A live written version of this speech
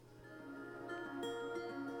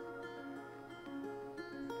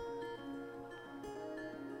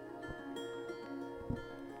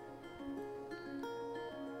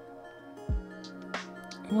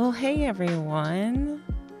Well, hey everyone.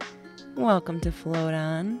 Welcome to Float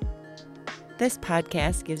On. This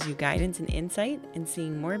podcast gives you guidance and insight in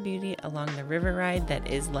seeing more beauty along the river ride that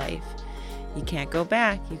is life. You can't go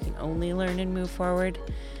back, you can only learn and move forward.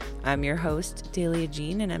 I'm your host, Dahlia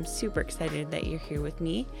Jean, and I'm super excited that you're here with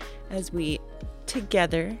me as we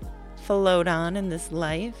together float on in this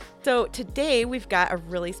life. So today we've got a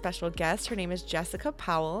really special guest. Her name is Jessica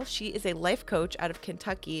Powell. She is a life coach out of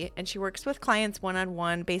Kentucky, and she works with clients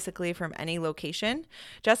one-on-one, basically from any location.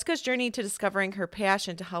 Jessica's journey to discovering her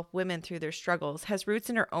passion to help women through their struggles has roots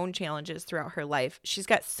in her own challenges throughout her life. She's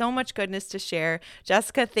got so much goodness to share.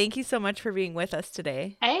 Jessica, thank you so much for being with us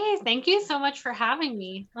today. Hey, thank you so much for having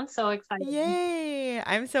me. I'm so excited. Yay!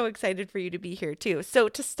 I'm so excited for you to be here too. So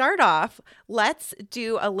to start off, let's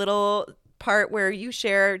do a little part where you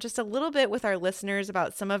share just a little bit with our listeners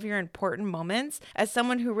about some of your important moments as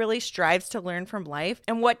someone who really strives to learn from life.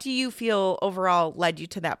 And what do you feel overall led you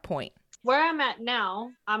to that point? Where I'm at now,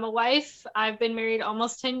 I'm a wife. I've been married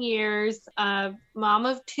almost 10 years, mom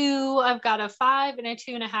of two. I've got a 5 and a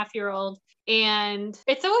 2.5-year-old. And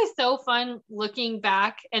it's always so fun looking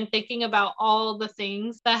back and thinking about all the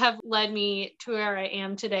things that have led me to where I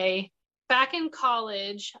am today. Back in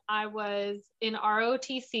college, I was in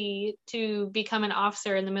ROTC to become an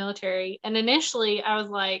officer in the military. And initially I was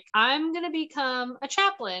like, I'm going to become a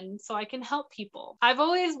chaplain so I can help people. I've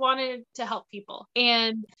always wanted to help people.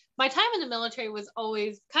 And my time in the military was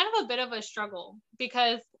always kind of a bit of a struggle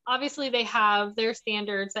because obviously they have their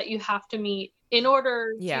standards that you have to meet in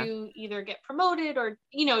order to either get promoted or,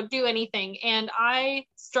 do anything. And I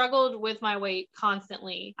struggled with my weight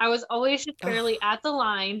constantly. I was always just barely at the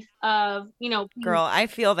line of, Girl, I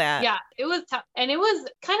feel that. Yeah, it was tough. And it was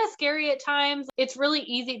kind of scary at times. It's really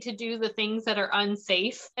easy to do the things that are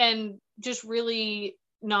unsafe and just really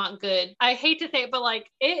not good. I hate to say it, but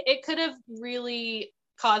it could have really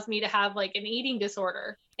caused me to have like an eating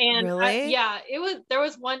disorder. And really? there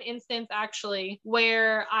was one instance actually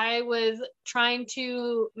where I was trying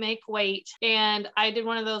to make weight and I did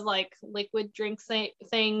one of those like liquid drink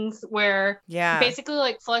things where basically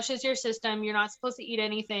like flushes your system. You're not supposed to eat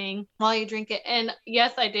anything while you drink it. And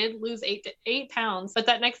yes, I did lose 8 pounds, but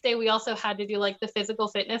that next day we also had to do like the physical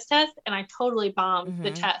fitness test and I totally bombed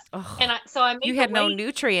the test. And I made you had no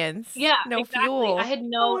nutrients. Yeah, no exactly. fuel. I had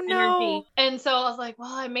no energy. And so I was like,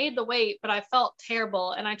 well, I made the weight, but I felt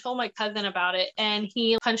terrible. And I told my cousin about it and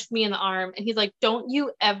he punched me in the arm and he's like, don't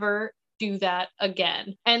you ever do that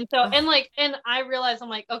again. And so, and I realized I'm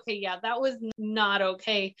like, okay, yeah, that was not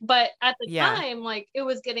okay. But at the time, like it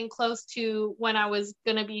was getting close to when I was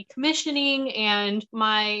going to be commissioning and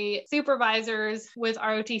my supervisors with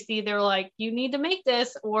ROTC, they were like, you need to make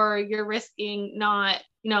this or you're risking not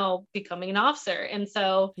becoming an officer. And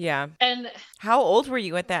so, and how old were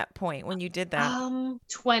you at that point when you did that?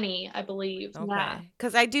 20, I believe. Okay.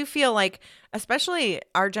 Because I do feel like, especially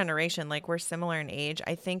our generation, like we're similar in age.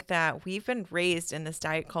 I think that we've been raised in this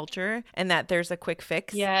diet culture and that there's a quick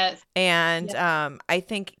fix. Yes. And I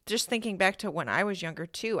think just thinking back to when I was younger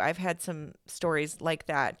too, I've had some stories like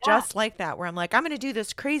that, just like that, where I'm like, I'm going to do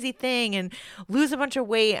this crazy thing and lose a bunch of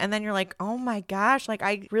weight. And then you're like, oh my gosh, like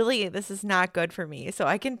this is not good for me.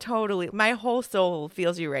 So I can totally, my whole soul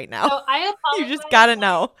feels you right now. So I apologize. You just got to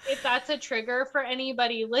know. If that's a trigger for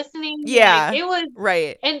anybody listening. Yeah. Like, it was.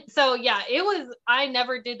 Right. And so, I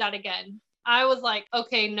never did that again. I was like,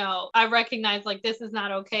 okay, no, I recognize like this is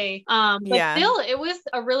not okay. But still, it was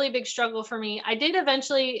a really big struggle for me. I did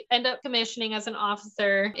eventually end up commissioning as an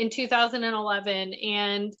officer in 2011.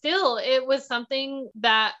 And still, it was something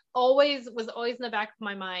that was always in the back of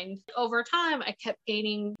my mind. Over time, I kept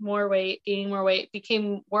gaining more weight,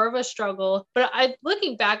 became more of a struggle. But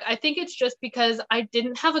looking back, I think it's just because I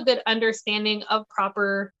didn't have a good understanding of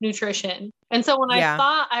proper nutrition. And so when I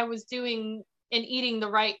thought I was doing and eating the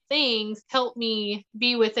right things helped me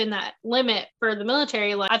be within that limit for the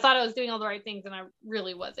military. Like I thought I was doing all the right things and I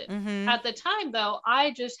really wasn't. At the time though,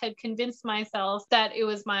 I just had convinced myself that it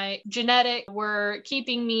was my genetic were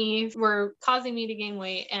causing me to gain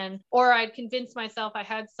weight or I'd convinced myself I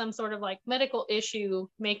had some sort of like medical issue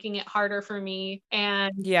making it harder for me.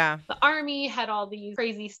 And the Army had all these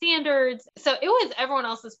crazy standards. So it was everyone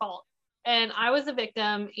else's fault. And I was a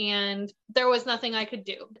victim and there was nothing I could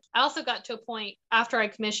do. I also got to a point after I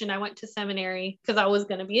commissioned, I went to seminary because I was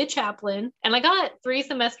going to be a chaplain and I got 3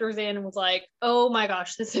 semesters in and was like, oh my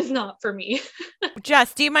gosh, this is not for me.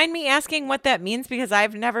 Jess, do you mind me asking what that means? Because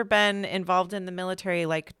I've never been involved in the military,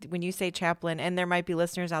 like when you say chaplain, and there might be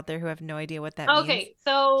listeners out there who have no idea what that means. Okay,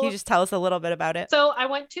 so can you just tell us a little bit about it? So I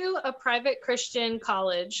went to a private Christian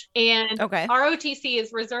college, and ROTC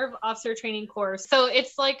is Reserve Officer Training Course. So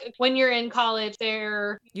it's like when you're in college,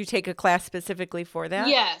 you take a class specifically for that?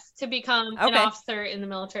 Yes, to become an officer in the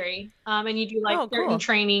military. And you do like certain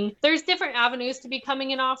training. There's different avenues to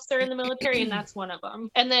becoming an officer in the military, and that's one of them.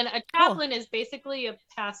 And then a chaplain is basically a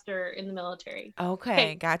pastor in the military.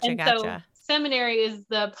 Okay, gotcha. So seminary is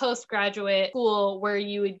the postgraduate school where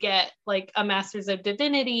you would get like a master's of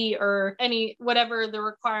divinity or whatever the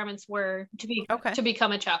requirements were to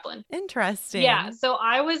become a chaplain. Interesting. Yeah. So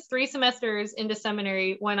I was 3 semesters into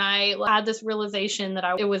seminary when I had this realization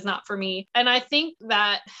that it was not for me. And I think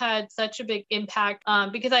that had such a big impact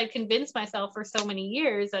because I convinced myself for so many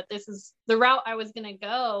years that this is the route I was going to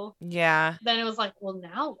go. Yeah. Then it was like, well,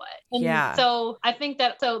 now what? And so I think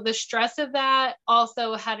that the stress of that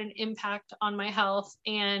also had an impact on my health.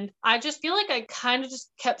 And I just feel like I kind of just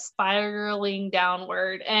kept spiraling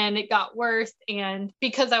downward, and it got worse. And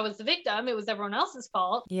because I was the victim, it was everyone else's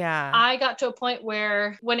fault. Yeah. I got to a point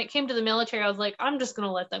where when it came to the military, I was like, I'm just going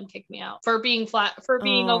to let them kick me out for being overweight,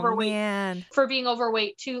 for being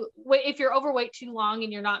overweight if you're overweight too long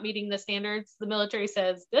and you're not meeting the standards, the military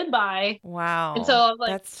says goodbye. Wow. And so I was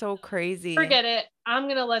like, that's so crazy. Forget it. I'm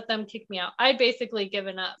going to let them kick me out. I'd basically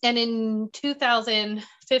given up. And in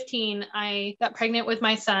 2015, I got pregnant with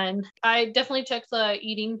my son. I definitely took the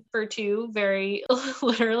eating for 2 very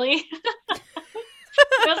literally.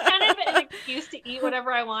 It was kind of an excuse to eat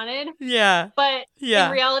whatever I wanted. Yeah. But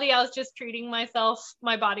in reality, I was just treating my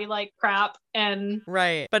body like crap. And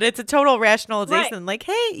right. But it's a total rationalization. Right. Like,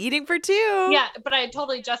 hey, eating for 2. Yeah. But I had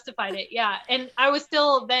totally justified it. Yeah. And I was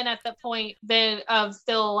still then at the point of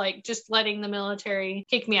still like just letting the military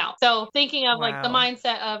kick me out. So thinking of like the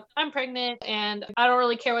mindset of I'm pregnant and I don't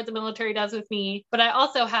really care what the military does with me. But I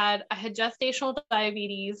also had gestational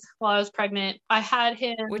diabetes while I was pregnant. I had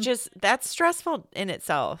him. That's stressful in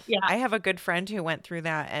itself. Yeah. I have a good friend who went through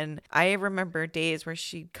that. And I remember days where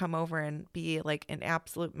she'd come over and be like in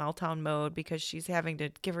absolute meltdown mode because she's having to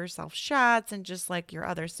give herself shots and just like your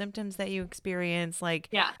other symptoms that you experience. Like,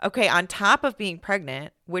 okay, on top of being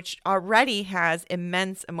pregnant, which already has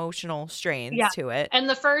immense emotional strains to it. And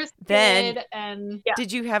the first kid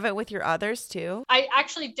did you have it with your others too? I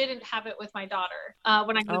actually didn't have it with my daughter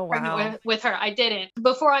when I got pregnant with her. I didn't.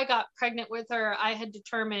 Before I got pregnant with her, I had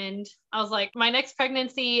determined, I was like, my next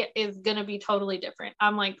pregnancy is going to be totally different.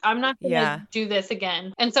 I'm like, I'm not going to do this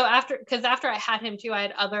again. And so after I had him too, I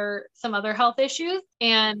had some other health issues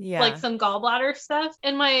and like some gallbladder stuff.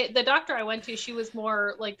 And the doctor I went to, she was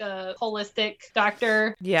more like a holistic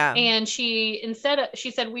doctor. Yeah. And she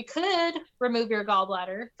said, we could remove your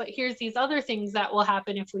gallbladder, but here's these other things that will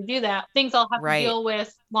happen if we do that. Things I'll have to deal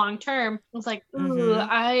with long term. I was like, ooh,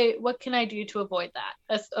 what can I do to avoid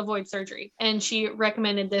that? Avoid surgery. And she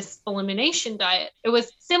recommended this elimination diet. It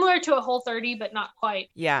was similar to a Whole30, but not quite.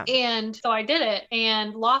 Yeah. And so I did it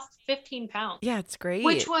and lost 15 pounds. Yeah, it's great.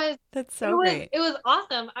 That's so great. It was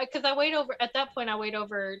awesome because I weighed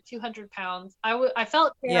over 200 pounds. I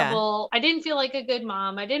felt terrible. I didn't feel like a good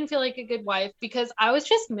mom. I didn't feel like a good wife because I was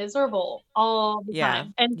just miserable all the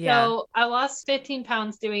time. And so I lost 15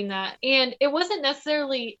 pounds doing that. And it wasn't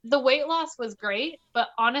necessarily, the weight loss was great, but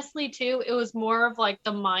honestly too, it was more of like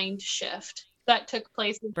the mind shift that took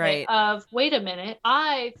place of, wait a minute,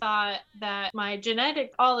 I thought that my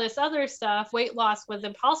genetic, all this other stuff, weight loss was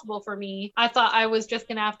impossible for me. I thought I was just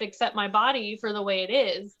going to have to accept my body for the way it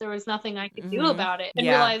is. There was nothing I could do about it. And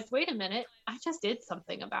realized, wait a minute, I just did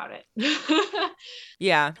something about it.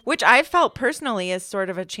 Yeah. Which I felt personally is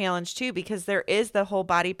sort of a challenge too, because there is the whole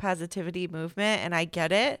body positivity movement and I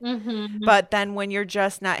get it. Mm-hmm. But then when you're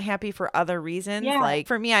just not happy for other reasons, like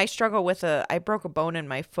for me, I struggle with I broke a bone in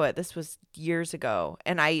my foot. This was years ago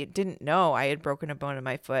and I didn't know I had broken a bone in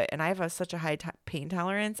my foot, and I have such a high pain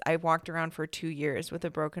tolerance. I walked around for 2 years with a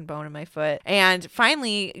broken bone in my foot and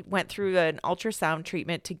finally went through an ultrasound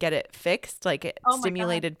treatment to get it fixed, like it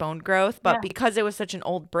stimulated bone growth. But because it was such an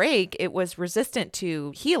old break, it was resistant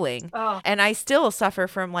to healing. And I still suffer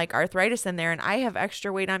from like arthritis in there, and I have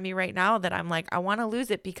extra weight on me right now that I'm like, I want to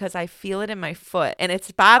lose it because I feel it in my foot and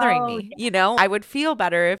it's bothering me. You know, I would feel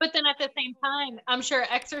better but then at the same time, I'm sure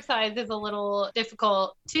exercise is a little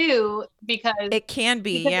difficult too, because it can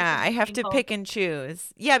be. I have to pick and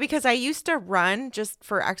choose. Because I used to run just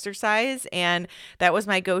for exercise and that was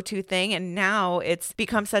my go-to thing, and now it's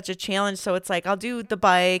become such a challenge. So it's like I'll do the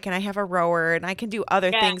bike and I have a rower and I can do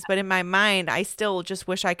other things, but in my mind I still just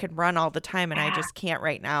wish I could run all the time, and I just can't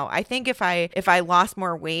right now. I think if I lost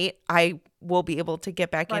more weight, I we'll be able to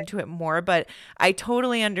get back into it more. But I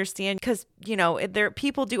totally understand because, you know,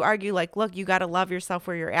 people do argue like, look, you got to love yourself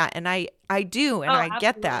where you're at. And I do. And I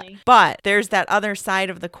get that. But there's that other side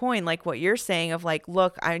of the coin, like what you're saying of like,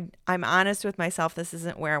 look, I'm honest with myself. This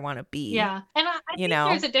isn't where I want to be. Yeah. And I think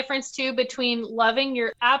there's a difference too between loving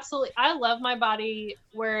I love my body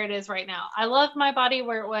where it is right now. I love my body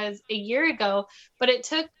where it was a year ago, but it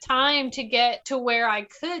took time to get to where I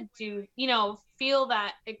could do, you know, feel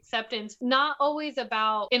that acceptance. Not always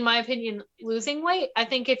about, in my opinion, losing weight. I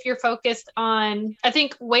think if you're focused on, I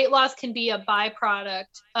think weight loss can be a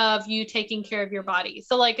byproduct of you taking care of your body.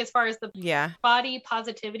 So like, as far as the body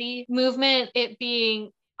positivity movement, it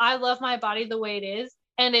being, I love my body the way it is.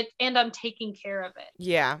 And I'm taking care of it.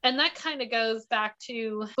 Yeah. And that kind of goes back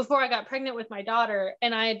to before I got pregnant with my daughter,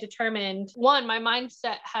 and I had determined, one, my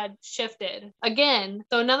mindset had shifted again.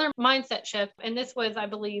 So another mindset shift. And this was, I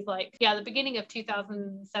believe, the beginning of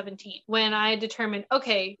 2017, when I determined,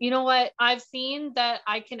 okay, you know what? I've seen that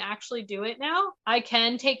I can actually do it now. I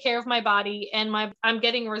can take care of my body, and I'm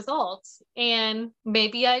getting results. And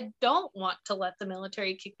maybe I don't want to let the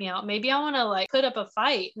military kick me out. Maybe I want to put up a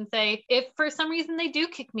fight and say, if for some reason they do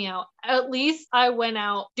kick me out, at least I went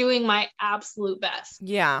out doing my absolute best.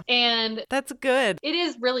 Yeah. And that's good. It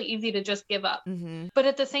is really easy to just give up. Mm-hmm. But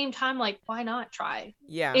at the same time, why not try?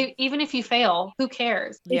 Yeah. Even if you fail, who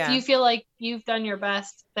cares? Yeah. If you feel like you've done your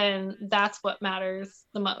best, then that's what matters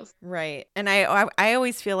the most. Right. And I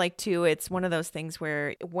always feel like too, it's one of those things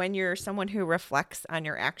where when you're someone who reflects on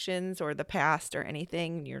your actions or the past or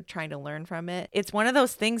anything, you're trying to learn from it. It's one of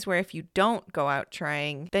those things where if you don't go out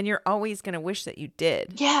trying, then you're always going to wish that you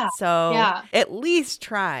did. Yeah. So at least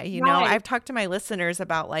try, you know, I've talked to my listeners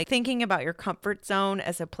about thinking about your comfort zone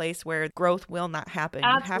as a place where growth will not happen.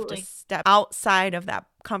 Absolutely. You have to step outside of that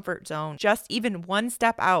comfort zone. Just even one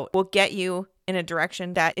step out will get you in a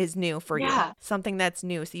direction that is new for you, something that's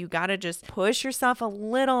new. So you got to just push yourself a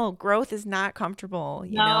little. Growth is not comfortable,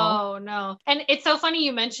 you know? No. And it's so funny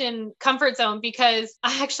you mentioned comfort zone, because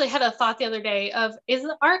I actually had a thought the other day of, is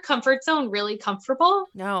our comfort zone really comfortable?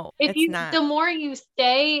 No, it's not. The more you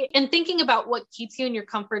stay and thinking about what keeps you in your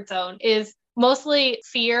comfort zone is mostly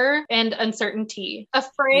fear and uncertainty,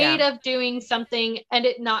 afraid of doing something and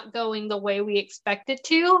it not going the way we expect it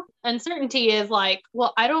to. Uncertainty is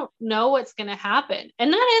well, I don't know what's going to happen.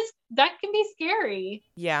 And that can be scary.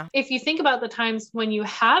 Yeah. If you think about the times when you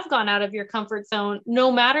have gone out of your comfort zone,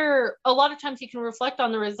 a lot of times you can reflect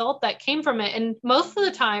on the result that came from it. And most of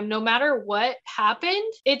the time, no matter what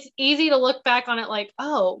happened, it's easy to look back on it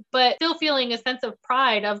but still feeling a sense of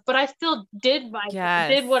pride but I still did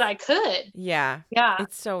what I could. Yeah. Yeah.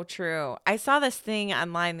 It's so true. I saw this thing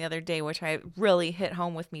online the other day, which I really hit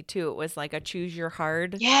home with me too. It was a choose your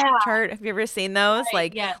hard chart. Have you ever seen those?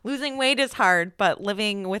 Losing weight is hard, but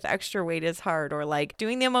living with extra weight is hard, or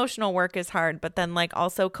doing the emotional work is hard, but then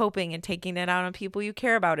also coping and taking it out on people you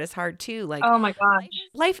care about is hard too. Oh my gosh.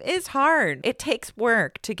 Life is hard. It takes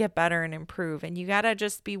work to get better and improve. And you got to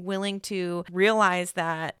just be willing to realize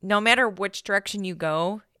that no matter which direction you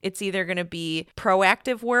go, it's either going to be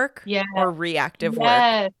proactive work or reactive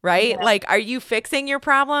work, right? Yes. Are you fixing your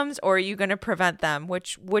problems or are you going to prevent them?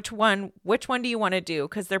 Which one do you want to do?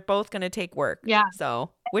 Because they're both going to take work. Yeah.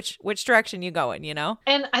 So which direction you going, you know?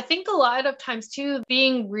 And I think a lot of times too,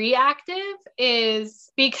 being reactive is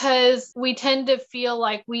because we tend to feel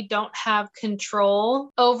like we don't have control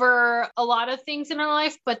over a lot of things in our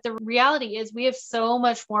life. But the reality is we have so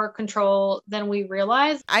much more control than we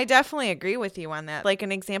realize. I definitely agree with you on that.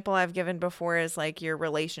 An example I've given before is your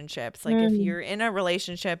relationships. If you're in a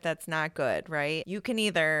relationship that's not good, right? You can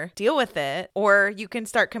either deal with it or you can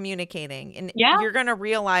start communicating. And you're going to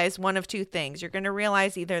realize one of two things. You're going to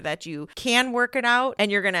realize either that you can work it out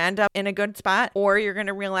and you're going to end up in a good spot, or you're going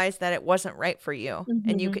to realize that it wasn't right for you. Mm-hmm.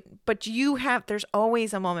 And there's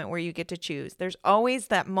always a moment where you get to choose. There's always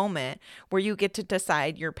that moment where you get to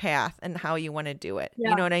decide your path and how you want to do it.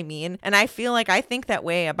 Yeah. You know what I mean? And I feel I think that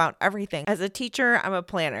way about everything. As a teacher, I'm a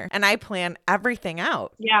planner and I plan everything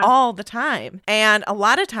out all the time. And a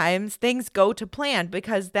lot of times things go to plan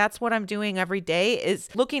because that's what I'm doing every day, is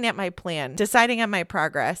looking at my plan, deciding on my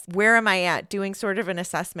progress. Where am I at? Doing sort of an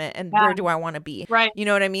assessment and where do I want to be? Right. You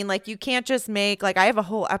know what I mean? You can't just make, I have a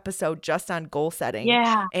whole episode just on goal setting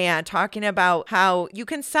and talking about how you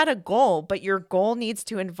can set a goal, but your goal needs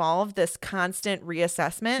to involve this constant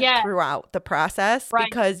reassessment throughout the process,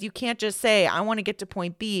 because you can't just say, I want to get to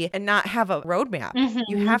point B and not have a roadmap. Mm-hmm.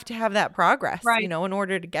 You have to have that progress, in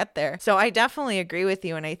order to get there. So I definitely agree with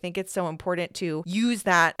you. And I think it's so important to use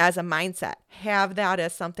that as a mindset. Have that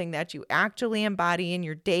as something that you actually embody in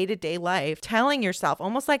your day-to-day life, telling yourself,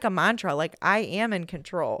 almost like a mantra, like I am in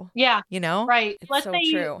control. Yeah. You know? Right. It's so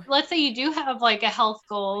true. Let's say you do have like a health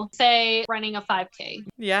goal, say running a 5K.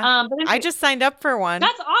 Yeah. I just signed up for one.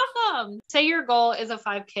 That's awesome. Say your goal is a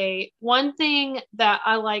 5K. One thing that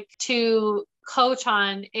I like to coach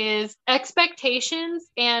on is expectations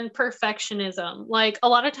and perfectionism. Like a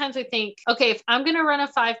lot of times we think, okay, if I'm going to run a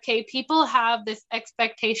 5K, people have this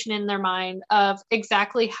expectation in their mind of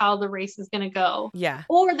exactly how the race is going to go. Yeah.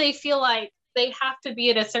 Or they feel like they have to be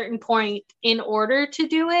at a certain point in order to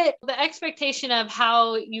do it. The expectation of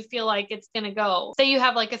how you feel like it's going to go. Say you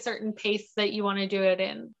have like a certain pace that you want to do it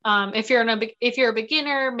in. If you're a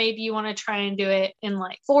beginner, maybe you want to try and do it in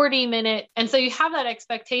like 40 minutes. And so you have that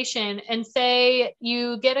expectation, and say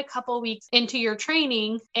you get a couple weeks into your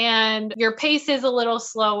training and your pace is a little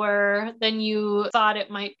slower than you thought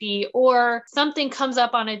it might be, or something comes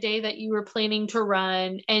up on a day that you were planning to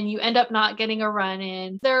run and you end up not getting a run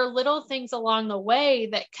in. There are little things along the way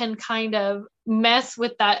that can kind of mess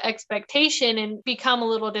with that expectation and become a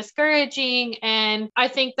little discouraging. And I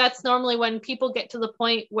think that's normally when people get to the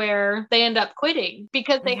point where they end up quitting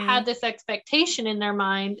because they had this expectation in their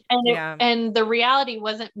mind, and and the reality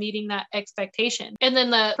wasn't meeting that expectation. And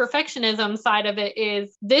then the perfectionism side of it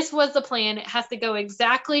is, this was the plan, it has to go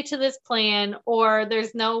exactly to this plan, or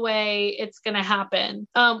there's no way it's going to happen.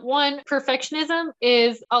 One, perfectionism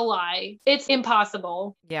is a lie. It's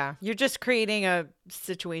impossible. Yeah. You're just creating a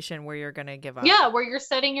situation where you're going to give up. Yeah, where you're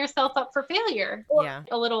setting yourself up for failure. Yeah.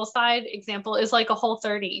 A little side example is like a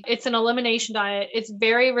Whole30. It's an elimination diet. It's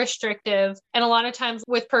very restrictive. And a lot of times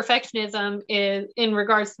with perfectionism is in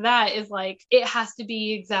regards to that is like, it has to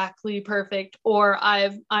be exactly perfect or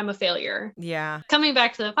I'm a failure. Yeah. Coming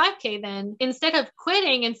back to the 5K then, instead of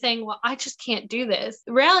quitting and saying, well, I just can't do this.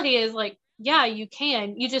 The reality is like, yeah, you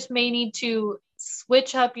can. You just may need to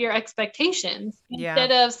switch up your expectations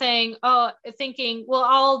instead of saying, thinking, well,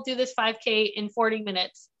 I'll do this 5K in 40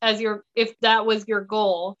 minutes if that was your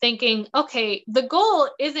goal, thinking, okay, the goal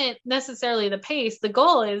isn't necessarily the pace. The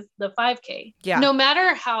goal is the 5K. Yeah. No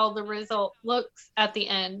matter how the result looks at the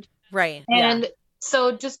end. Right. And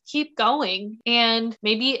so just keep going and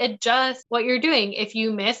maybe adjust what you're doing. If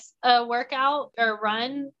you miss a workout or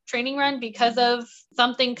training run because of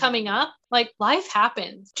something coming up, like life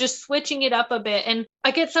happens, just switching it up a bit. And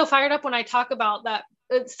I get so fired up when I talk about that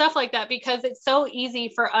stuff like that, because it's so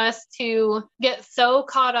easy for us to get so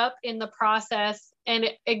caught up in the process and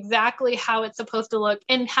exactly how it's supposed to look.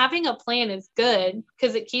 And having a plan is good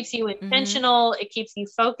because it keeps you intentional, it keeps you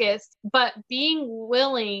focused, but being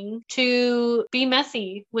willing to be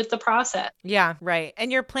messy with the process. Yeah, right.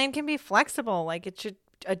 And your plan can be flexible. Like it should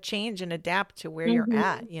change and adapt to where you're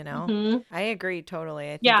at, you know? I agree totally.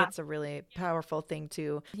 I think it's a really powerful thing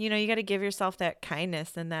too. You know, you got to give yourself that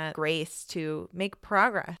kindness and that grace to make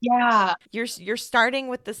progress. Yeah. You're starting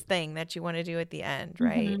with this thing that you want to do at the end,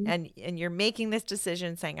 right? And you're making this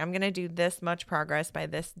decision saying, I'm going to do this much progress by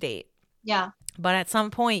this date. Yeah. But at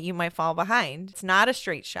some point you might fall behind. It's not a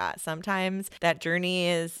straight shot. Sometimes that journey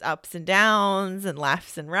is ups and downs and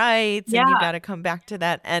lefts and rights. And you got to come back to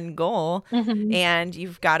that end goal. And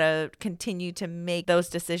you've got to continue to make those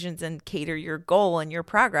decisions and cater your goal and your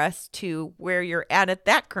progress to where you're at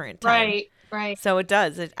that current time. Right. So it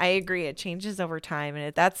does. I agree. It changes over time.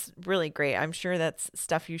 And that's really great. I'm sure that's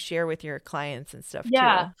stuff you share with your clients and stuff too.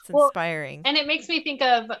 It's inspiring. And it makes me think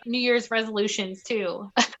of New Year's resolutions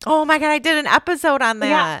too. Oh my God. I did an episode on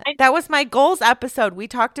that. That was my goals episode. We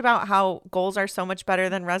talked about how goals are so much better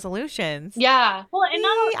than resolutions. Yeah. Well, and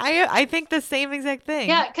I think the same exact thing.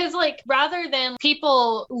 Yeah. Cause like rather than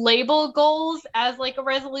people label goals as like a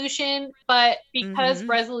resolution, but because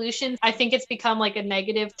resolutions, I think it's become like a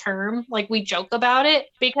negative term. Like we joke about it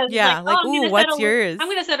because ooh, what's yours? I'm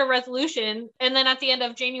going to set a resolution. And then at the end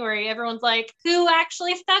of January, everyone's like, who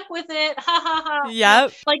actually stuck with it? Ha ha ha.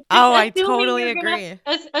 Yep. Like, I totally agree.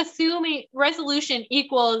 Assuming resolution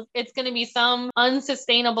equals it's going to be some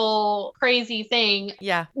unsustainable, crazy thing.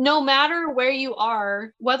 Yeah. No matter where you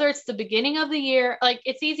are, whether it's the beginning of the year, like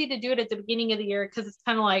it's easy to do it at the beginning of the year because it's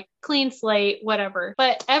kind of like clean slate, whatever.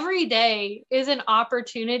 But every day is an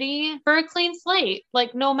opportunity for a clean slate.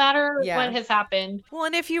 Like no matter what has happened. Well,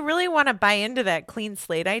 and if you really want to buy into that clean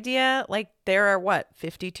slate idea, like there are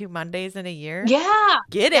 52 Mondays in a year? Yeah.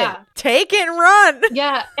 Get it. Take it and run.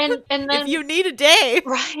 Yeah. And then if you need a day,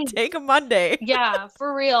 take a Monday. Yeah,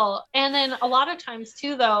 for real. And then a lot of times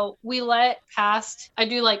too, though, we let past, I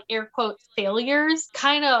do like air quotes, failures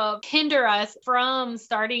kind of hinder us from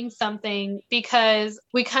starting something because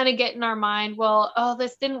we kind of get in our mind, well,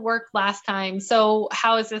 this didn't work last time. So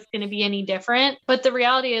how is this going to be any different? But the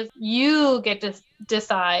reality is you get to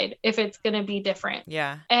decide if it's going to be different.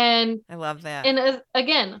 Yeah. And I love love that. And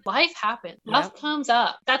again, life happens. Stuff comes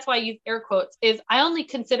up. That's why I use air quotes, is I only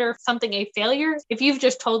consider something a failure if you've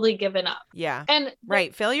just totally given up. Yeah. And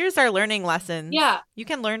right. Failures are learning lessons. Yeah. You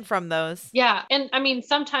can learn from those. Yeah. And I mean,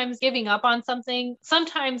 sometimes giving up on something,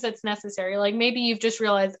 sometimes it's necessary. Like maybe you've just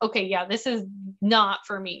realized, okay, yeah, this is not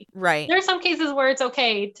for me. Right. There's some cases where it's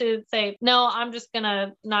okay to say, no, I'm just going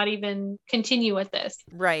to not even continue with this.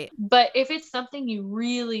 Right. But if it's something you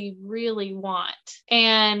really, really want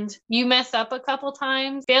and you mess up a couple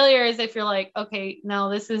times, failure is if you're like, okay, no,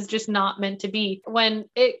 this is just not meant to be, when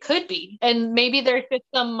it could be. And maybe there's just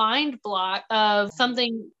some mind block of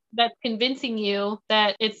something that's convincing you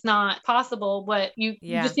that it's not possible, but you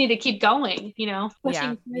just need to keep going,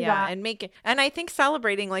 pushing through that. And make it. And I think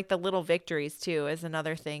celebrating like the little victories too is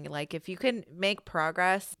another thing. Like if you can make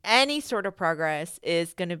progress, any sort of progress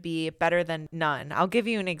is going to be better than none. I'll give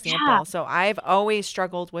you an example. Yeah. So I've always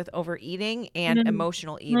struggled with overeating and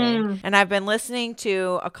emotional eating. And I've been listening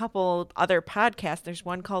to a couple other podcasts. There's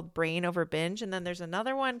one called Brain Over Binge. And then there's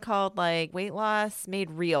another one called like Weight Loss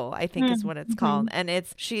Made Real, I think is what it's called. And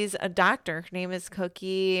she's a doctor. Her name is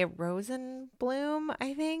Cookie Rosenblum,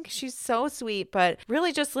 I think. She's so sweet, but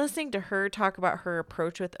really just listening to her talk about her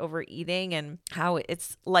approach with overeating and how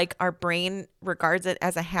it's like our brain regards it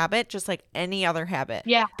as a habit, just like any other habit.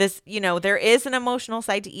 Yeah. This, there is an emotional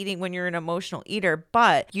side to eating when you're an emotional eater,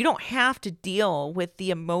 but you don't have to deal with the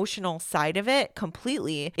emotional side of it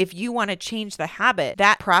completely if you want to change the habit.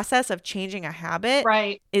 That process of changing a habit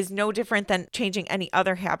is no different than changing any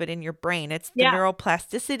other habit in your brain. It's the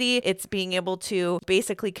neuroplasticity. It's being able to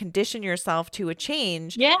basically condition yourself to a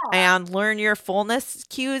change and learn your fullness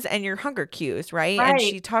cues and your hunger cues, right? And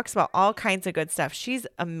she talks about all kinds of good stuff. She's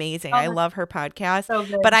amazing. I love her podcast. So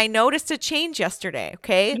but I noticed a change yesterday,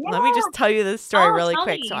 okay? Yeah. Let me just tell you this story really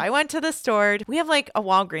quick. So I went to the store. We have like a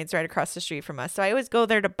Walgreens right across the street from us. So I always go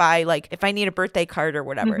there to buy like if I need a birthday card or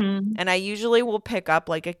whatever. And I usually will pick up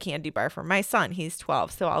like a candy bar for my son. He's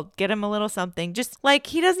 12. So I'll get him a little something. Just like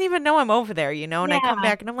he doesn't even know I'm over there, and I come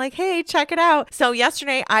back and I'm like, hey, check it out. So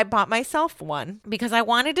yesterday I bought myself one because I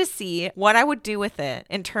wanted to see what I would do with it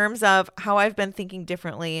in terms of how I've been thinking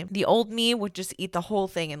differently. The old me would just eat the whole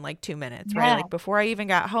thing in like 2 minutes, right? Like before I even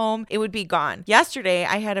got home, it would be gone. Yesterday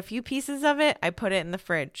I had a few pieces of it. I put it in the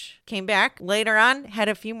fridge. Came back later on, had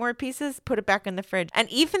a few more pieces, put it back in the fridge. And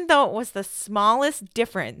even though it was the smallest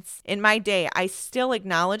difference in my day, I still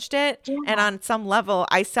acknowledged it. And on some level,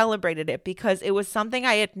 I celebrated it because it was something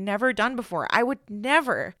I had never done before. I would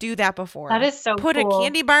never do that before. That is so Put cool. a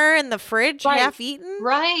candy bar in the fridge, half eaten?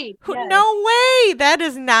 Right. Yes. No way. That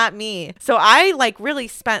is not me. So I like really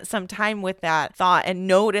spent some time with that thought and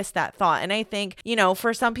noticed that thought. And I think,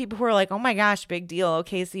 for some people who are like, oh my gosh, big deal.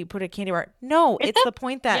 Okay, so you put a candy bar. No, it's the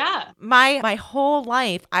point that my whole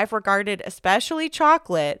life I've regarded, especially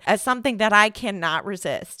chocolate, as something that I cannot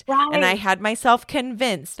resist. Right. And I had myself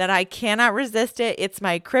convinced that I cannot resist it. It's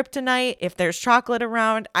my kryptonite. If there's chocolate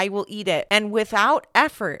around, I will eat it. And without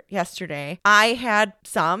effort yesterday, I had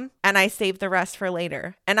some and I saved the rest for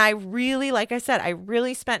later. And I really, like I said, I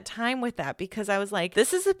really spent time with that because I was like,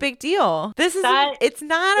 this is a big deal. It's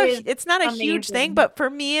not a huge thing, but for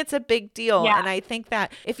me, it's a big deal. Yeah. And I think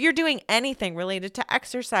that if you're doing anything related to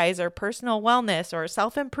exercise or personal wellness or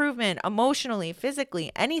self-improvement, emotionally,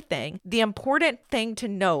 physically, anything, the important thing to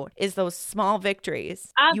note is those small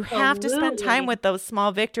victories. Absolutely. You have to spend time with those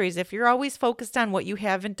small victories. If you're always focused on what you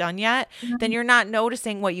haven't done yet, then you're not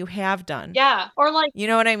noticing what you have done. Yeah. Or like, you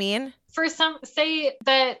know what I mean? For some, say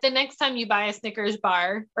that the next time you buy a Snickers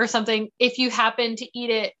bar or something, if you happen to eat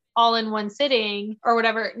it all in one sitting or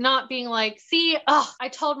whatever, not being like, see, I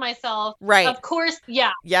told myself, right? Of course,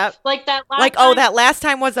 yeah, yep. Like that last like, time, that last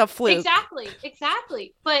time was a fluke.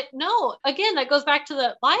 Exactly. But no, again, that goes back to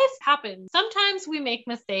the life happens. Sometimes we make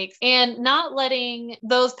mistakes, and not letting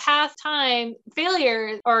those past time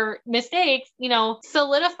failures or mistakes,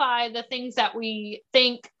 solidify the things that we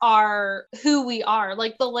think are who we are,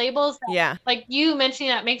 like the labels. Like you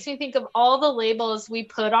mentioning that makes me think of all the labels we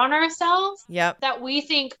put on ourselves. Yep. That we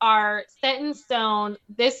think are set in stone.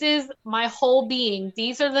 This is my whole being.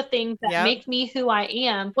 These are the things that make me who I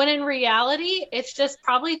am. When in reality, it's just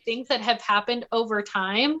probably things that have happened over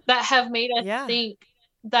time that have made us think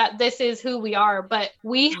that this is who we are, but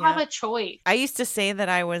we have a choice. I used to say that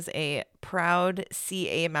I was a proud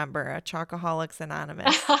CA member, a Chocoholics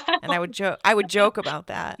Anonymous. And I would joke about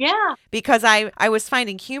that. Yeah. Because I was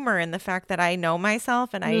finding humor in the fact that I know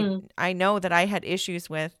myself and I know that I had issues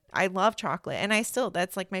with I love chocolate, and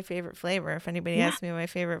that's like my favorite flavor. If anybody asks me my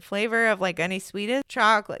favorite flavor of like any sweetest,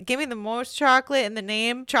 chocolate. Give me the most chocolate in the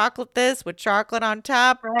name, chocolate this with chocolate on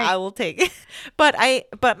top. Right. I will take it.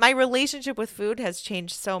 But my relationship with food has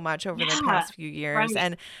changed so much over the past few years. Right.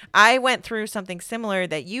 And I went through something similar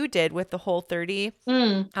that you did with the Whole30.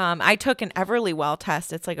 I took an Everlywell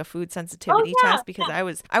test. It's like a food sensitivity test because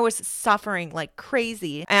I was suffering like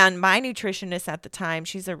crazy. And my nutritionist at the time,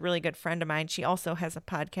 she's a really good friend of mine. She also has a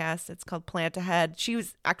podcast. It's called Plant Ahead. She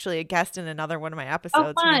was actually a guest in another one of my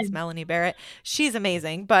episodes. Her name's Melanie Barrett. She's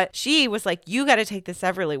amazing. But she was like, you got to take this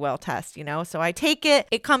Everlywell test, you know? So I take it.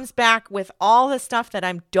 It comes back with all the stuff that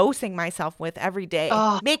I'm dosing myself with every day,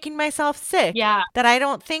 making myself sick that I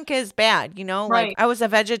don't think is bad, you know? Right. Like I was a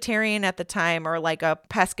vegetarian at the time, or like a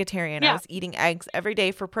pescatarian. I was eating eggs every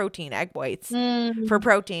day for protein, egg whites for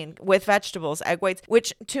protein with vegetables, egg whites,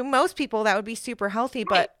 which to most people that would be super healthy.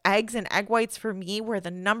 But eggs and egg whites for me were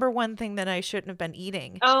the number one thing that I shouldn't have been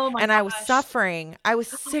eating. And I was suffering. I was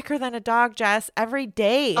sicker than a dog, Jess, every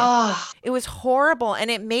day. It was horrible.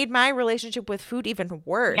 And it made my relationship with food even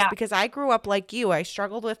worse because I grew up like you. I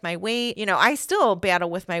struggled with my weight. You know, I still battle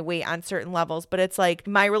with my weight on certain levels, but it's like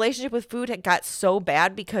my relationship with food had got so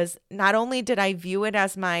bad because not only did I view it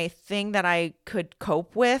as my thing that I could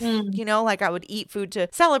cope with, you know, like I would eat food to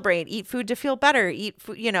celebrate, eat food to feel better, eat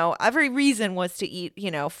food, you know, every reason was to eat,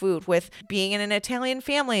 you know, food. With being in an Italian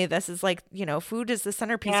family, this is like, you know, food is the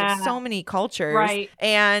centerpiece of so many cultures. Right.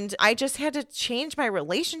 And I just had to change my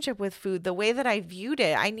relationship with food, the way that I viewed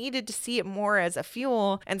it. I needed to see it more as a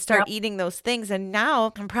fuel and start eating those things. And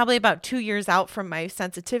now I'm probably about 2 years out from my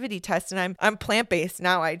sensitivity test, and I'm plant-based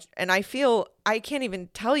now. I feel I can't even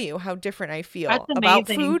tell you how different I feel about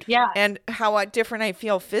food and how different I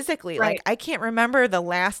feel physically. Right. Like I can't remember the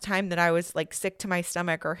last time that I was like sick to my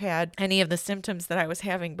stomach or had any of the symptoms that I was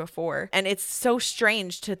having before. And it's so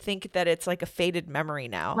strange to think that it's like a faded memory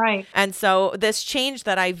now. Right. And so this change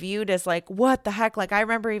that I viewed as like, what the heck? Like I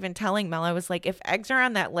remember even telling Mel, I was like, if eggs are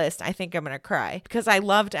on that list, I think I'm going to cry because I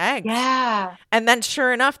loved eggs. Yeah. And then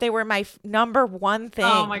sure enough, they were my number one thing.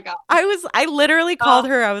 Oh my God. I literally called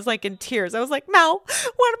her. I was like in tears. I was like, Mel,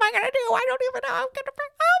 what am I going to do? I don't even know. I'm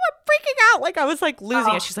freaking out. Like I was like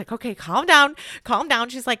losing it. She's like, okay, calm down.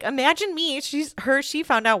 She's like, imagine me. She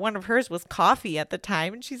found out one of hers was coffee at the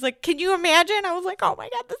time. And she's like, can you imagine? I was like, oh my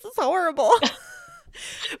God, this is horrible.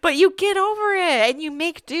 But you get over it and you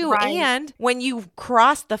make do. Right. And when you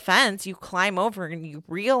cross the fence, you climb over and you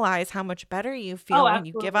realize how much better you feel when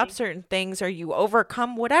you give up certain things or you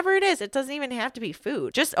overcome whatever it is. It doesn't even have to be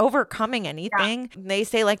food. Just overcoming anything. Yeah. They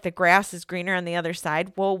say like the grass is greener on the other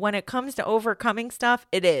side. Well, when it comes to overcoming stuff,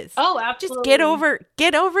 it is. Oh, absolutely. Just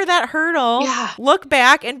get over that hurdle. Yeah. Look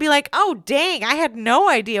back and be like, oh, dang, I had no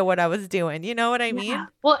idea what I was doing. You know what I mean?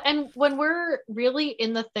 Well, and when we're really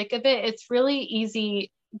in the thick of it, it's really easy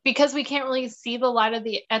because we can't really see the light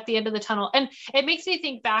at the end of the tunnel. And it makes me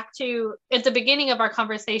think back to at the beginning of our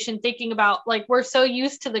conversation, thinking about like, we're so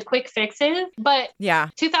used to the quick fixes, but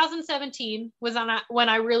 2017 was when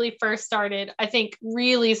I really first started, I think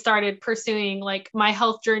really started pursuing like my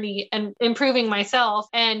health journey and improving myself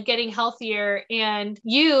and getting healthier. And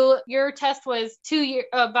your test was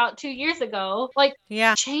about 2 years ago. Like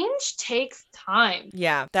change takes time.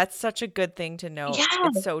 Yeah. That's such a good thing to know. Yeah.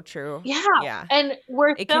 It's so true. Yeah. Yeah. And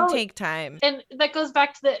it can take time. And that goes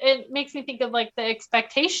back to it makes me think of like the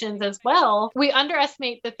expectations as well. We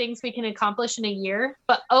underestimate the things we can accomplish in a year,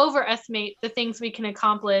 but overestimate the things we can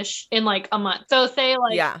accomplish in like a month. So say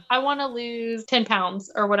like, I want to lose 10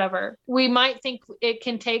 pounds or whatever. We might think it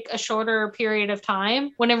can take a shorter period of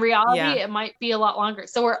time when in reality, it might be a lot longer.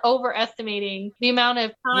 So we're overestimating the amount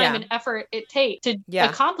of time and effort it takes to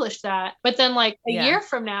accomplish that. But then like a year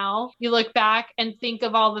from now, you look back and think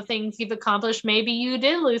of all the things you've accomplished. Maybe you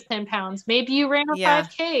did lose 10 pounds. Maybe you ran a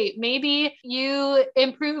 5K. Maybe you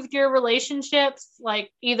improved your relationships,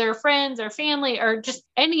 like either friends or family or just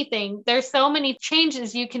anything. There's so many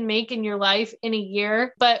changes you can make in your life in a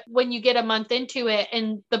year. But when you get a month into it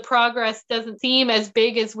and the progress doesn't seem as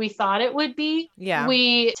big as we thought it would be,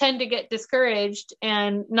 we tend to get discouraged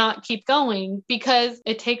and not keep going because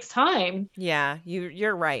it takes time. Yeah,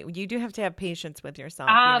 you're right. You do have to have patience with yourself,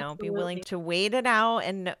 Absolutely. Be willing to wait it out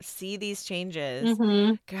and see these changes. Mm-hmm.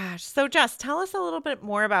 Gosh. So Jess, tell us a little bit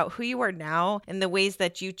more about who you are now and the ways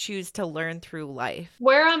that you choose to learn through life.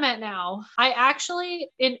 Where I'm at now, I actually,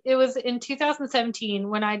 it was in 2017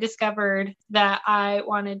 when I discovered that I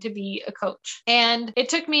wanted to be a coach. And it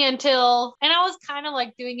took me and I was kind of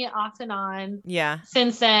like doing it off and on. Yeah.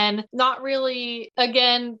 Since then, not really,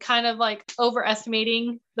 again, kind of like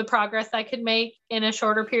overestimating the progress I could make in a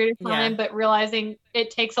shorter period of time, but realizing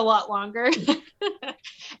it takes a lot longer.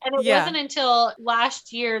 And it wasn't until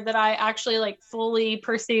last year that I actually like fully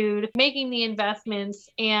pursued making the investments,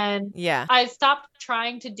 and I stopped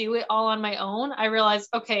trying to do it all on my own. I realized,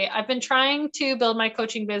 okay, I've been trying to build my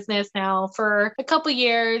coaching business now for a couple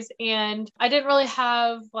years, and I didn't really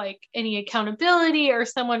have like any accountability or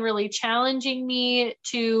someone really challenging me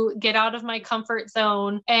to get out of my comfort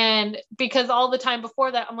zone. And because all the time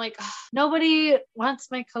before that, I'm like, nobody wants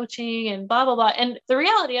my coaching and blah, blah, blah. And the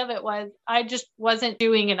reality of it was I just wasn't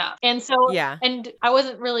doing enough. And so, and I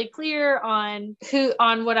wasn't really clear on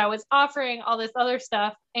what I was offering, all this other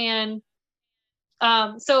stuff. And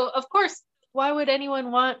so of course, why would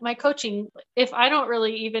anyone want my coaching if I don't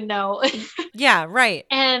really even know? Yeah, right.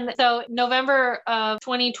 And so November of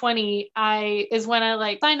 2020 is when I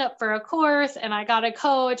like signed up for a course and I got a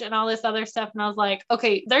coach and all this other stuff. And I was like,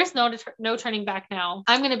 okay, there's no turning back now.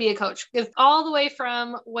 I'm going to be a coach. Because all the way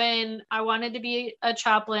from when I wanted to be a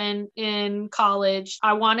chaplain in college,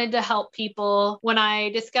 I wanted to help people. When I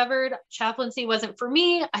discovered chaplaincy wasn't for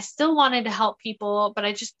me, I still wanted to help people, but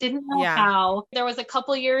I just didn't know how. There was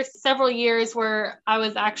several years where I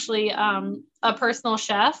was actually a personal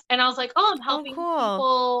chef, and I was like, oh, I'm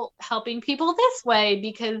helping people this way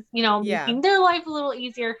because, making their life a little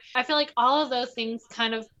easier. I feel like all of those things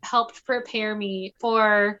kind of helped prepare me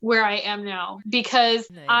for where I am now, because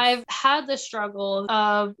I've had the struggle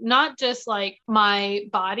of not just like my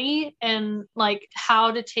body and like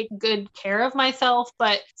how to take good care of myself,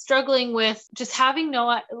 but struggling with just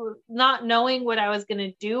not knowing what I was going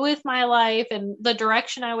to do with my life and the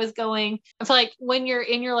direction I was going. I feel like when you're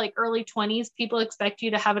in your like early 20s, people expect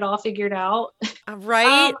you to have it all figured out.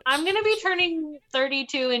 Right. I'm going to be turning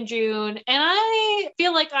 32 in June, and I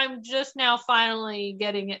feel like I'm just now finally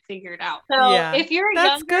getting it figured out. So if you're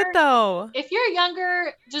that's good though. If you're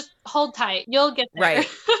younger, just hold tight. You'll get there. Right.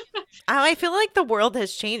 I feel like the world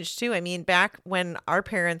has changed too. I mean, back when our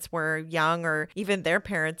parents were young, or even their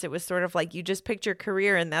parents, it was sort of like you just picked your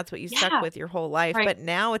career and that's what you stuck with your whole life. Right. But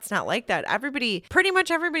now it's not like that. Pretty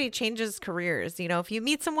much everybody changes careers. If you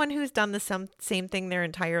meet someone who's done the same thing their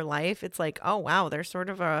entire life, it's like, oh, wow, they're sort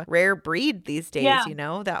of a rare breed these days.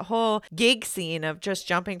 That whole gig scene of just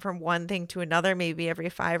jumping from one thing to another, maybe every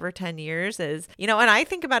 5 or 10 years is, and I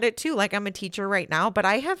think about it too. Like, I'm a teacher right now, but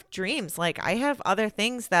I have dreams. Like, I have other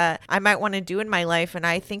things that I might want to do in my life, and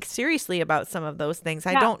I think seriously about some of those things.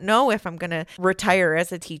 I don't know if I'm going to retire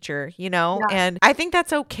as a teacher, and I think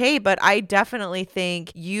that's okay, but I definitely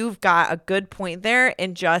think you've got a good point there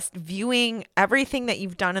in just viewing everything that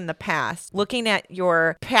you've done in the past, looking at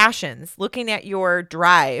your passions, looking at your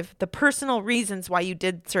drive, the personal reasons why you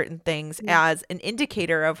did certain things as an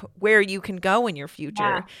indicator of where you can go in your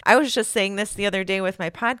future. I was just saying this the other day with my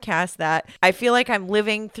podcast that I feel like I'm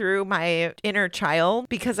living through my inner child,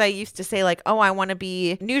 because I used to say like, oh, I want to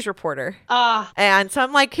be a news reporter. And so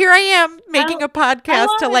I'm like, here I am making a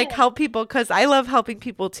podcast to like help people, because I love helping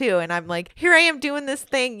people too. And I'm like, here I am doing this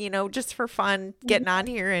thing, just for fun, getting on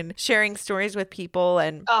here and sharing stories with people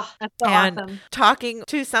and that's so awesome. Talking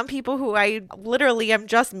to some people who I literally am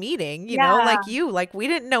just meeting, like you. Like, we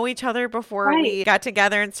didn't know each other before we got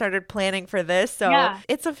together and started planning for this. So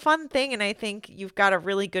it's a fun thing. And I think you've got a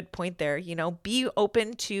really good point there. Be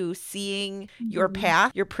open to seeing your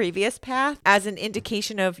path, your previous path, as an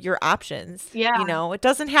indication of your options. It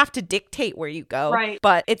doesn't have to dictate where you go,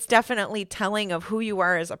 but it's definitely telling of who you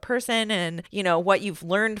are as a person and, what you've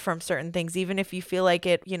learned from certain things, even if you feel like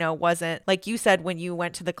it, wasn't, like you said, when you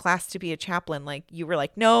went to the class to be a chaplain, like you were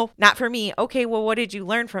like, no, not for me. Okay, well, what did you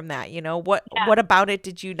learn from that? What about it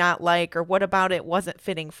did you not like, or what about it wasn't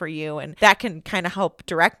fitting for you? And that can kind of help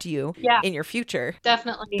direct you in your future.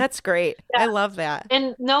 Definitely. That's great. I love that.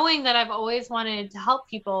 And knowing that I've always wanted to help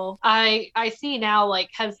people, I see now like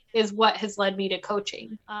is what has led me to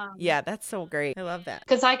coaching. That's so great. I love that.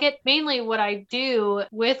 Because I get mainly what I do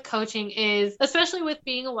with coaching is, especially with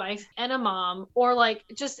being a wife and a mom, or like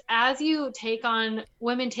just as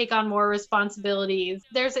women take on more responsibilities,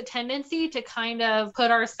 there's a tendency to kind of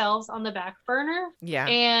put ourselves on the back burner.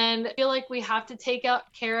 And feel like we have to take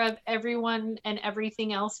care of everyone and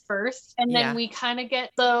everything else first. And then we kind of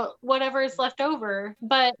get the whatever is left over.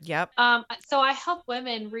 But so I help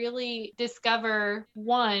women really discover,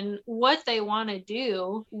 one, what they want to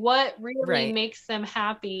do, what really makes them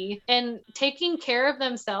happy, and taking care of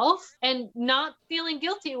themselves and not feeling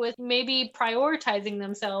guilty with maybe prioritizing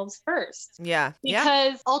themselves first. Yeah.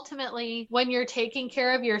 Because ultimately, when you're taking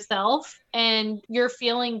care of yourself and you're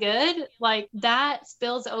feeling good, like that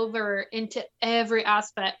spills over into every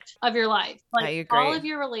aspect of your life. Like I agree. All of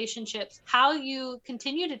your relationships, how you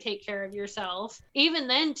continue to take care of yourself. Even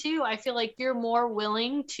then too, I feel like you're more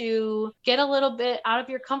willing to get a little bit out of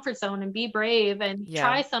your comfort zone and be brave and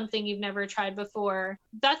try something you've never tried before.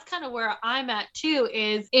 That's kind of where I'm at too,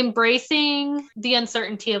 is embracing the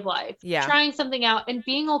uncertainty of life. Trying something out and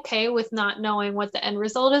being okay with not knowing what the end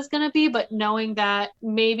result is going to be, but knowing that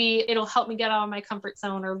maybe it'll help me get out of my comfort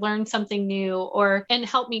zone or learn something new and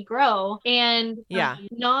help me grow, and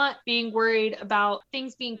not being worried about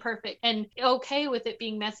things being perfect and okay with it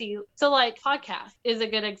being messy. So like podcast is a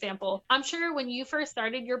good example. I'm sure when you first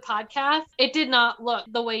started your podcast, it did not look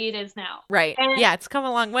the way it is now. Right. And it's come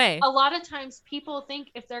a long way. A lot of times people think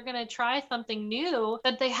if they're going to try something new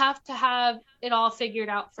that they have to have it all figured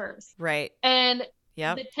out first. Right. And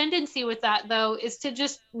the tendency with that, though, is to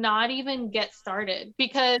just not even get started,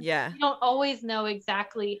 because you don't always know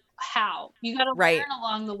exactly how. You got to learn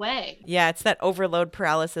along the way. Yeah, it's that overload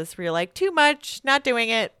paralysis where you're like, too much, not doing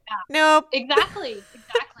it. Nope. Exactly.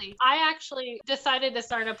 I actually decided to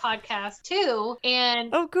start a podcast too, and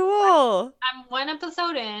oh, cool. I'm one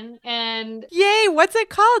episode in, and yay! What's it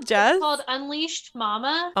called, Jess? It's called Unleashed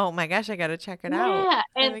Mama. Oh my gosh, I gotta check it out.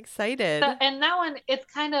 I'm excited. And that one, it's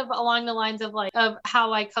kind of along the lines of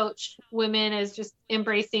how I coach women, is just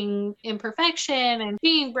embracing imperfection and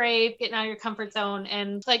being brave, getting out of your comfort zone,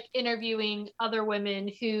 and like interviewing other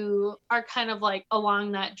women who are kind of like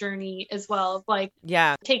along that journey as well, like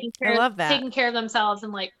taking care of themselves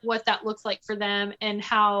and like what that looks like for them, and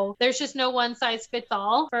how there's just no one size fits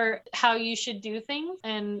all for how you should do things,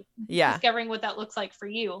 and discovering what that looks like for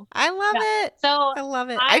you. I love it. So I love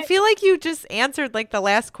it. I feel like you just answered like the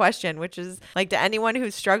last question, which is like, to anyone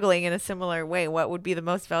who's struggling in a similar way, what would be the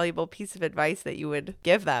most valuable piece of advice that you would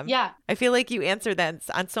give them? I feel like you answered that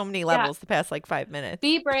on so many levels the past like 5 minutes.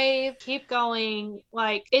 Be brave, keep going.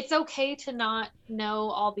 Like, it's okay to not know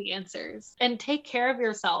all the answers, and take care of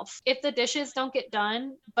yourself. If the dishes don't get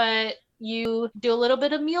done, but you do a little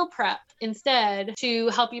bit of meal prep instead to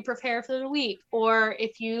help you prepare for the week. Or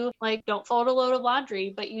if you like don't fold a load of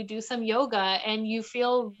laundry, but you do some yoga and you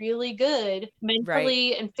feel really good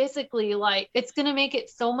mentally and physically, like it's going to make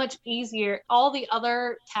it so much easier. All the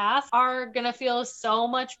other tasks are going to feel so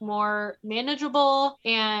much more manageable,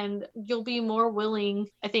 and you'll be more willing,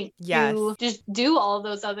 I think, to just do all of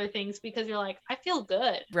those other things because you're like, I feel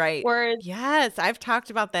good. Right. Whereas, I've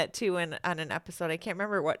talked about that too on an episode. I can't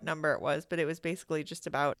remember what number it was, but it was basically just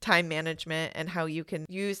about time management and how you can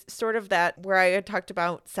use sort of that, where I had talked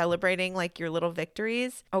about celebrating like your little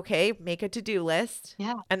victories. Okay, make a to-do list.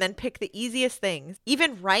 And then pick the easiest things.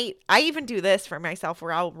 I even do this for myself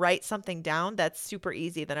where I'll write something down that's super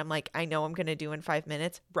easy that I'm like, I know I'm going to do in 5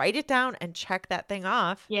 minutes. Write it down and check that thing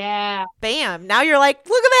off. Bam. Now you're like,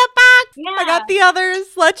 look at that box. I got the others.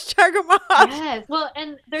 Let's check them off. Well,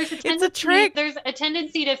 and there's a tendency, it's a trick. There's a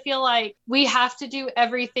tendency to feel like we have to do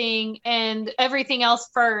everything and everything else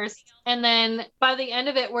first, and then by the end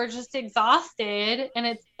of it we're just exhausted,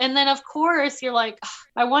 and then of course you're like,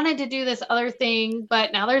 I wanted to do this other thing,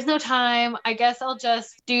 but now there's no time. I guess I'll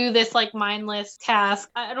just do this like mindless task.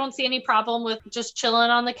 I don't see any problem with just chilling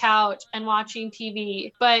on the couch and watching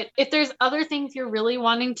TV, but if there's other things you're really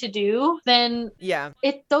wanting to do, then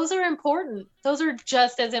those are important. Those are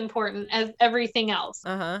just as important as everything else.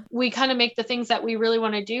 We kind of make the things that we really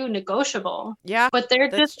want to do negotiable. But they're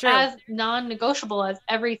just as non-negotiable as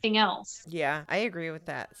everything else. I agree with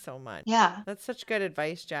that so much. That's such good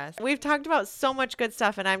advice, Jess. We've talked about so much good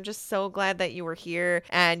stuff, and I'm just so glad that you were here,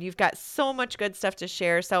 and you've got so much good stuff to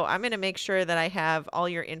share. So I'm going to make sure that I have all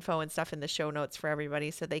your info and stuff in the show notes for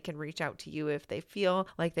everybody so they can reach out to you if they feel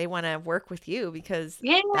like they want to work with you, because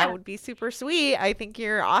that would be super sweet. I think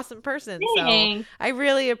you're an awesome person. So I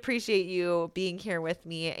really appreciate you being here with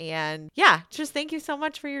me, and just thank you so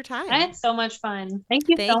much for your time. I had so much fun. Thank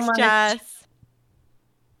you so much. Jess.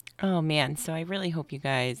 Oh man, so I really hope you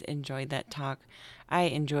guys enjoyed that talk. I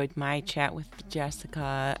enjoyed my chat with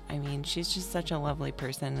Jessica. I mean, she's just such a lovely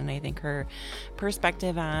person, and I think her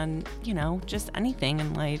perspective on, just anything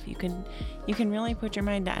in life, you can really put your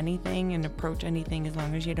mind to anything and approach anything as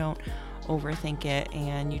long as you don't overthink it,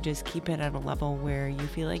 and you just keep it at a level where you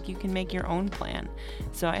feel like you can make your own plan.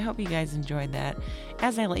 So I hope you guys enjoyed that.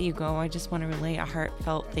 As I let you go, I just want to relay a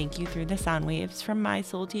heartfelt thank you through the sound waves from my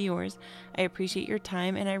soul to yours. I appreciate your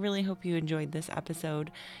time, and I really hope you enjoyed this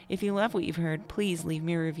episode. If you love what you've heard, please leave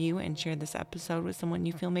me a review and share this episode with someone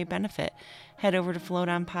you feel may benefit. Head over to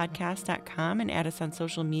floatonpodcast.com and add us on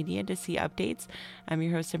social media to see updates. I'm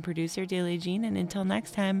your host and producer, Daily Jean, and until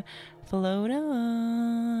next time, float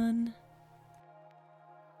on.